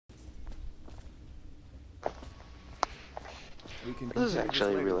This is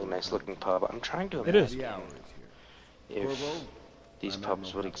actually a really nice looking pub. I'm trying to It is. imagine if these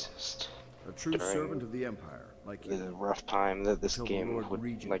pubs would exist A true servant of the Empire, like you. the rough time that this game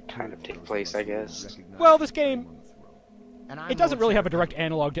would like kind of take place, I guess. Well, this game, it doesn't really have a direct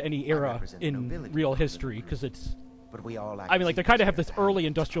analog to any era in real history, because it's... I mean, like, they kind of have this early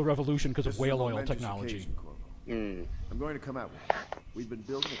Industrial Revolution because of whale oil technology. I'm going to come out with you. We've been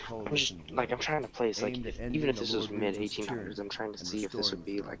building a coalition. I'm trying to place, like, even if this was mid-1800s, I'm trying to see if this would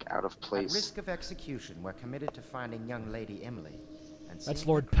be, like, out of place. At risk of execution, we're committed to finding young Lady Emily. And That's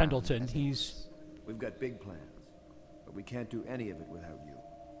Lord Pendleton. He's... We've got big plans, but we can't do any of it without you.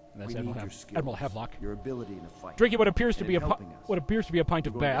 That's Admiral Havelock. Your ability in a fight. Drinking what appears to be a pint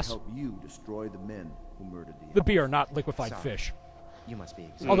of bass. Help you destroy the men who murdered the beer, not liquefied fish. You must be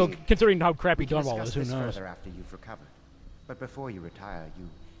exhausted. Although, considering how crappy Dunwall is, who knows? Further after you've recovered. But before you retire, you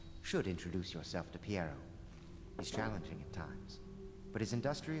should introduce yourself to Piero. He's challenging at times, but his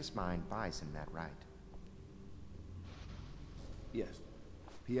industrious mind buys him that right. Yes.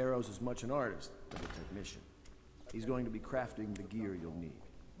 Piero's as much an artist as a technician. He's going to be crafting the gear you'll need.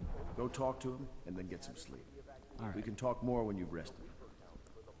 Go talk to him, and then get some sleep. Right. We can talk more when you've rested.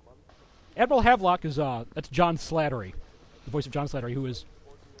 Admiral Havelock is, that's John Slattery. The voice of John Slattery,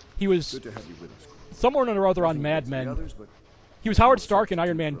 he was Good to have you with us. somewhere or other on Mad Men. He was Howard Stark in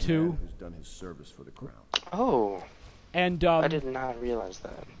Iron Man 2. Who's done his service for the crown. Oh, and I did not realize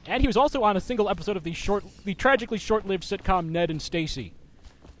that. And he was also on a single episode of the tragically short-lived sitcom Ned and Stacy,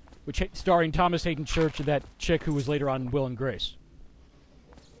 which starring Thomas Hayden Church and that chick who was later on Will and Grace.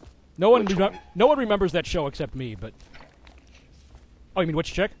 No one remembers that show except me, but... Oh, you mean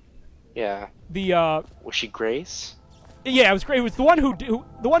which chick? Yeah. Was she Grace? Yeah, it was great. It was the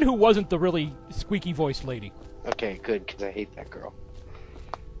one who wasn't the really squeaky voiced lady. Okay, good, because I hate that girl.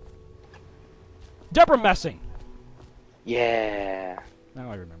 Deborah Messing. Yeah.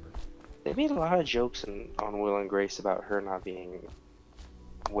 Now I remember. They made a lot of jokes on Will and Grace about her not being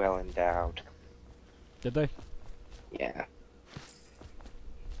well endowed. Did they? Yeah.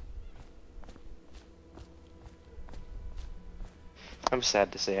 I'm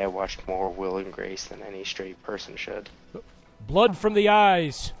sad to say I watched more Will and Grace than any straight person should. Blood from the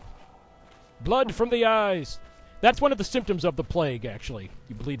eyes. Blood from the eyes. That's one of the symptoms of the plague, actually.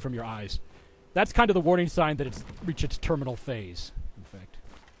 You bleed from your eyes. That's kind of the warning sign that it's reached its terminal phase, in fact.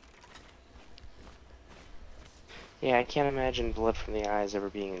 Yeah, I can't imagine blood from the eyes ever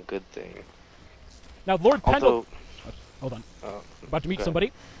being a good thing. Now, Lord Pendleton... hold on. About to meet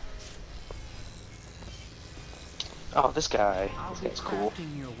somebody. Oh, this guy. This guy's cool.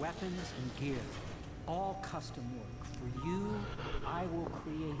 Your weapons and gear. All custom work. For you, I will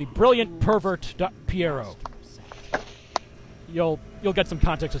create the brilliant pervert Piero. You'll get some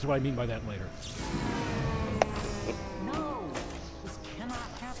context as to what I mean by that later. No! This cannot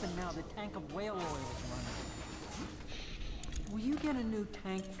happen now. The tank of whale oil is running. Will you get a new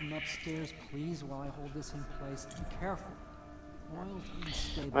tank from upstairs, please, while I hold this in place? Be careful.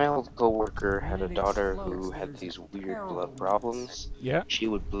 My old co-worker had a daughter who had these weird blood problems. Yeah? She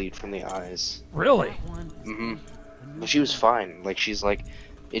would bleed from the eyes. Really? Mm-hmm. But she was fine. Like, she's like,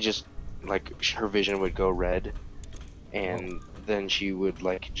 it just, like, her vision would go red. And then she would,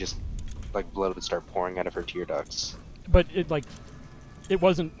 like, just, like, blood would start pouring out of her tear ducts. But it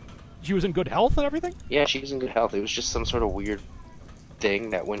wasn't, she was in good health and everything? Yeah, she was in good health. It was just some sort of weird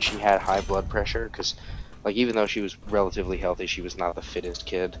thing that when she had high blood pressure, because... Like, even though she was relatively healthy, she was not the fittest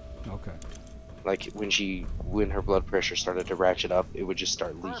kid. Okay. Like, when her blood pressure started to ratchet up, it would just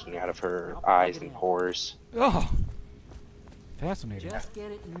start leaking out of her eyes and pores. Oh! Fascinating. Just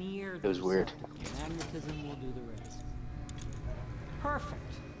get it near it was weird. Magnetism will do the rest. Perfect.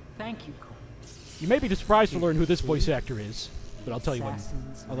 Thank you, Corvo. You may be surprised to learn who this voice actor is, but I'll tell you when.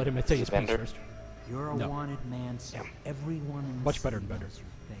 I'll let him say his piece first. You're a wanted man, so everyone in much better and better.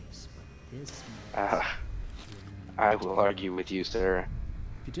 Your face, but this I will argue with you, sir.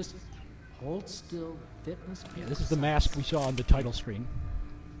 If you just hold still, fitness. Yeah, this is the mask we saw on the title screen.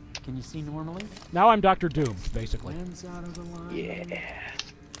 Can you see normally? Now I'm Dr. Doom, basically. Out of the line. Yeah.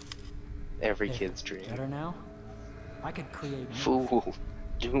 Every kid's dream. Better now? I could create Fool.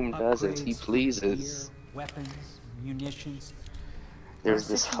 Doom does as he pleases. Gear, weapons, munitions. There's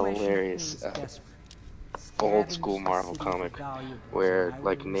this hilarious old school Marvel comic where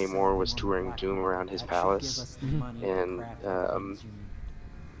like Namor was touring Doom around his palace, and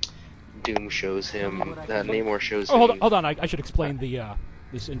Doom shows him. Namor shows him. Hold on! I should explain the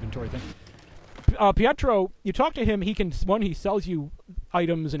this inventory thing. Pietro, you talk to him. He sells you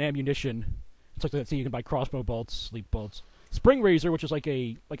items and ammunition. It's like that. So you can buy crossbow bolts, sleep bolts, spring razor, which is like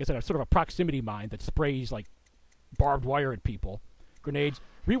I said, a sort of a proximity mine that sprays like barbed wire at people, grenades.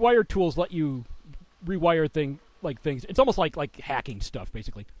 Rewire tools let you rewire things. It's almost like hacking stuff,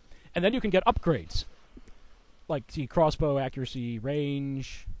 basically. And then you can get upgrades. Like, see, crossbow accuracy,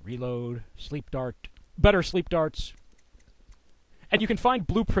 range, reload, better sleep darts. And you can find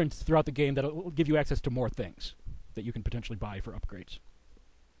blueprints throughout the game that will give you access to more things that you can potentially buy for upgrades.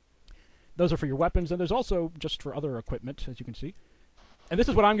 Those are for your weapons, and there's also just for other equipment, as you can see. And this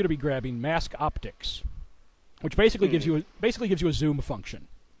is what I'm going to be grabbing: mask optics, which basically gives you a zoom function.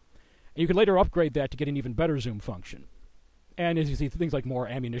 And you can later upgrade that to get an even better zoom function. And as you see, things like more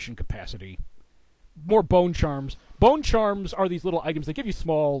ammunition capacity, more bone charms. Bone charms are these little items that give you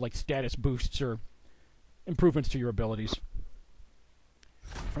small, like, status boosts or improvements to your abilities.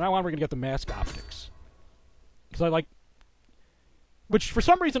 From now on, we're going to get the mask optics. Because I like... Which, for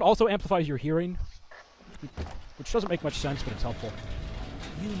some reason, also amplifies your hearing. Which doesn't make much sense, but it's helpful.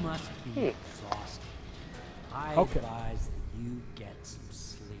 You must be exhausted. I advise that you get some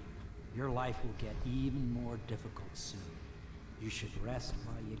sleep. Your life will get even more difficult soon. You should rest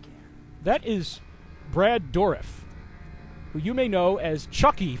while you can. That is Brad Dourif, who you may know as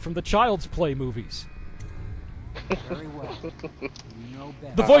Chucky from the Child's Play movies. Very well. You know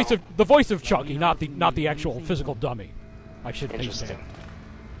better. The voice of Chucky, not the actual physical dummy. I should Interesting. understand.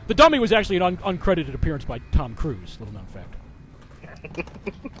 The dummy was actually an uncredited appearance by Tom Cruise. Little known fact.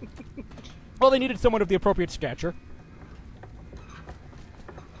 Well, they needed someone of the appropriate stature.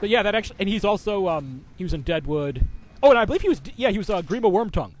 But yeah, that actually, and he's also he was in Deadwood. Oh, and I believe he was Grima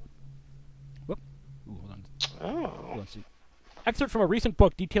Wormtongue. Whoop. Ooh, hold on. Oh. Let's see. Excerpt from a recent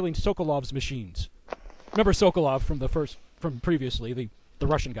book detailing Sokolov's machines. Remember Sokolov from previously, the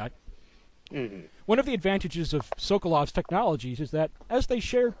Russian guy. Mm-hmm. One of the advantages of Sokolov's technologies is that, as they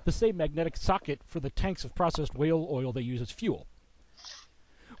share the same magnetic socket for the tanks of processed whale oil they use as fuel.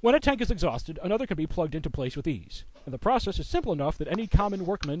 When a tank is exhausted, another can be plugged into place with ease, and the process is simple enough that any common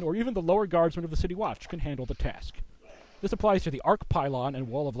workman or even the lower guardsmen of the city watch can handle the task. This applies to the arc pylon and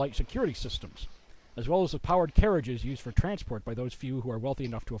wall of light security systems, as well as the powered carriages used for transport by those few who are wealthy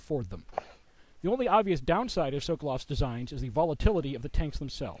enough to afford them. The only obvious downside of Sokolov's designs is the volatility of the tanks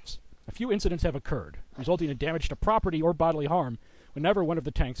themselves. A few incidents have occurred, resulting in damage to property or bodily harm whenever one of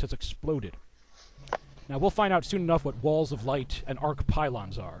the tanks has exploded. Now, we'll find out soon enough what walls of light and arc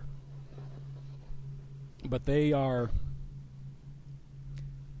pylons are. But they are...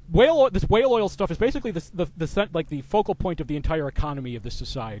 This whale oil stuff is basically the focal point of the entire economy of this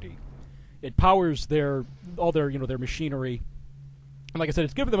society. It powers all their machinery. And like I said,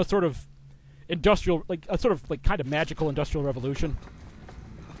 it's given them a sort of industrial, kind of magical industrial revolution.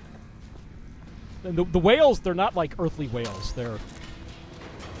 And the whales, they're not like earthly whales. They're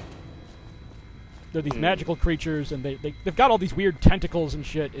these magical creatures, and they've got all these weird tentacles and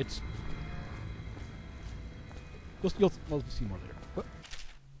shit. It's... We'll see more later.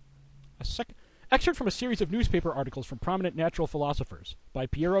 A second excerpt from a series of newspaper articles from prominent natural philosophers by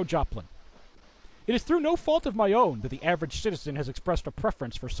Piero Joplin. It is through no fault of my own that the average citizen has expressed a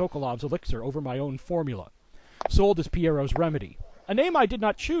preference for Sokolov's elixir over my own formula, sold as Piero's remedy. A name I did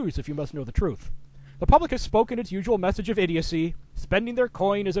not choose, if you must know the truth. The public has spoken its usual message of idiocy, spending their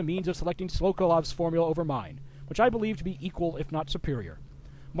coin as a means of selecting Sokolov's formula over mine, which I believe to be equal, if not superior.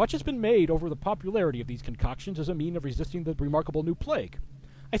 Much has been made over the popularity of these concoctions as a mean of resisting the remarkable new plague.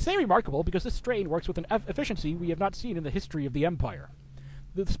 I say remarkable because this strain works with an efficiency we have not seen in the history of the Empire.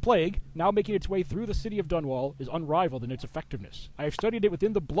 This plague, now making its way through the city of Dunwall, is unrivaled in its effectiveness. I have studied it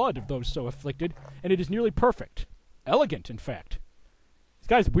within the blood of those so afflicted, and it is nearly perfect. Elegant, in fact. This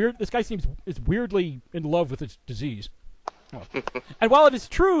guy's weird. This guy is weirdly in love with his disease. Oh. And while it is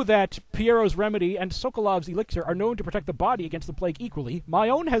true that Piero's remedy and Sokolov's elixir are known to protect the body against the plague equally, my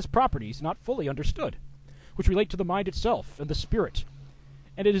own has properties not fully understood, which relate to the mind itself and the spirit.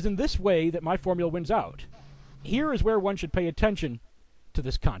 And it is in this way that my formula wins out. Here is where one should pay attention to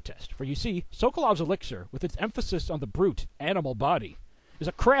this contest. For you see, Sokolov's elixir, with its emphasis on the brute, animal body, is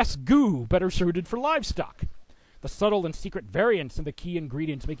a crass goo better suited for livestock. The subtle and secret variants in the key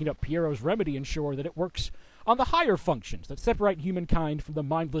ingredients making up Piero's remedy ensure that it works on the higher functions that separate humankind from the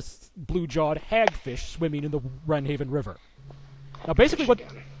mindless, blue-jawed hagfish swimming in the Wrenhaven River. Now, basically,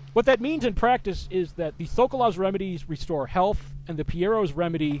 what that means in practice is that the Sokolov's remedies restore health, and the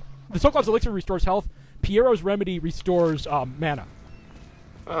Sokolov's elixir restores health, Piero's remedy restores mana.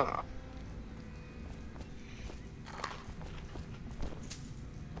 Ah.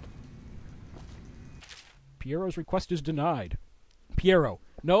 Piero's request is denied. Piero,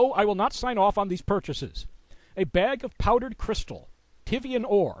 no, I will not sign off on these purchases. A bag of powdered crystal. Tivian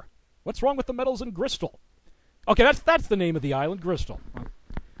ore. What's wrong with the metals in Gristle? Okay, that's the name of the island, Gristle.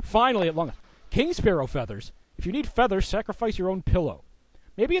 Finally, at long, King Sparrow feathers. If you need feathers, sacrifice your own pillow.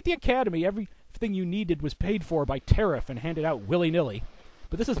 Maybe at the academy, everything you needed was paid for by tariff and handed out willy-nilly.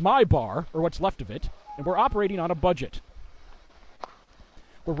 But this is my bar, or what's left of it, and we're operating on a budget.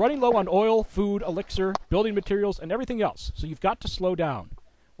 We're running low on oil, food, elixir, building materials, and everything else, so you've got to slow down.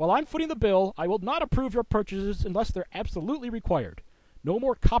 While I'm footing the bill, I will not approve your purchases unless they're absolutely required. No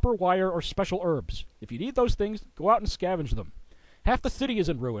more copper wire or special herbs. If you need those things, go out and scavenge them. Half the city is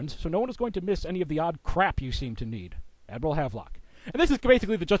in ruins, so no one is going to miss any of the odd crap you seem to need. Admiral Havelock. And this is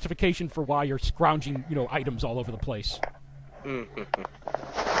basically the justification for why you're scrounging, items all over the place.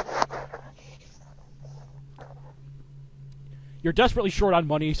 You're desperately short on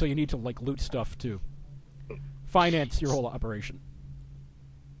money, so you need to, loot stuff to finance your whole operation.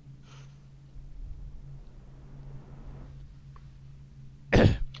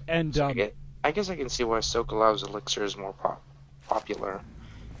 And, I guess I can see why Sokolov's elixir is more popular.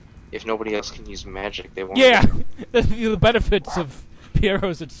 If nobody else can use magic, they won't. Yeah! The benefits of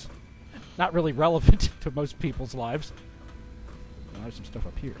Piero's, it's not really relevant to most people's lives. Oh, there's some stuff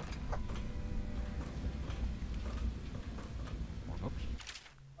up here. Oops.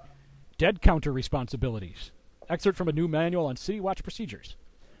 Dead counter responsibilities. Excerpt from a new manual on City Watch procedures.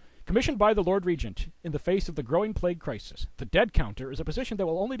 Commissioned by the Lord Regent, in the face of the growing plague crisis, the dead counter is a position that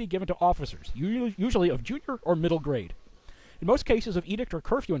will only be given to officers, usually of junior or middle grade. In most cases of edict or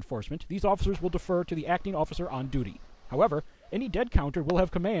curfew enforcement, these officers will defer to the acting officer on duty. However, any dead counter will have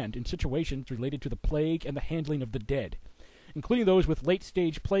command in situations related to the plague and the handling of the dead, including those with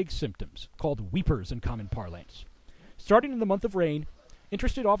late-stage plague symptoms, called weepers in common parlance. Starting in the month of rain,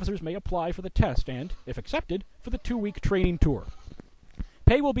 interested officers may apply for the test and, if accepted, for the 2-week training tour.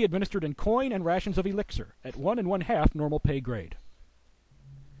 Pay will be administered in coin and rations of elixir at 1 1/2 normal pay grade.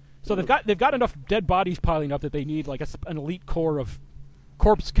 So they've got enough dead bodies piling up that they need an elite corps of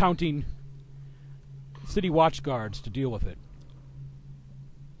corpse counting city watch guards to deal with it.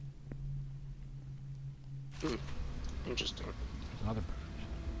 Interesting.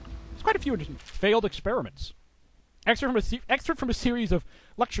 There's quite a few failed experiments. Excerpt from a series of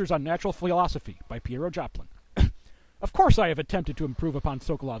lectures on natural philosophy by Piero Joplin. Of course I have attempted to improve upon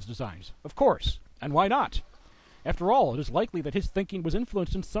Sokolov's designs. Of course. And why not? After all, it is likely that his thinking was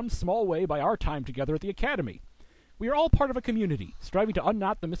influenced in some small way by our time together at the Academy. We are all part of a community, striving to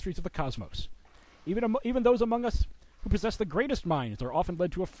unknot the mysteries of the cosmos. Even those among us who possess the greatest minds are often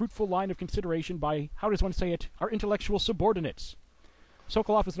led to a fruitful line of consideration by, how does one say it, our intellectual subordinates.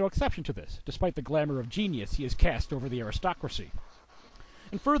 Sokolov is no exception to this, despite the glamour of genius he has cast over the aristocracy.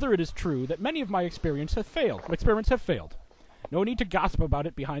 And further, it is true that many of my experiments have failed. No need to gossip about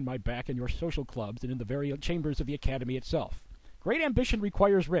it behind my back in your social clubs and in the very chambers of the Academy itself. Great ambition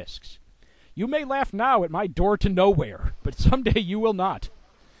requires risks. You may laugh now at my door to nowhere, but someday you will not.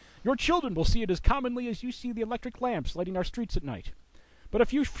 Your children will see it as commonly as you see the electric lamps lighting our streets at night. But a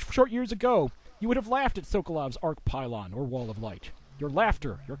few short years ago, you would have laughed at Sokolov's arc pylon or wall of light. Your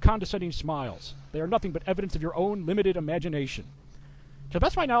laughter, your condescending smiles, they are nothing but evidence of your own limited imagination. To the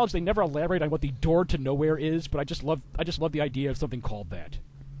best of my knowledge, they never elaborate on what the door to nowhere is, but I just love the idea of something called that.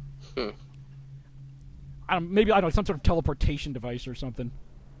 Maybe some sort of teleportation device or something.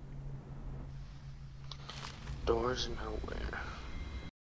 Doors nowhere.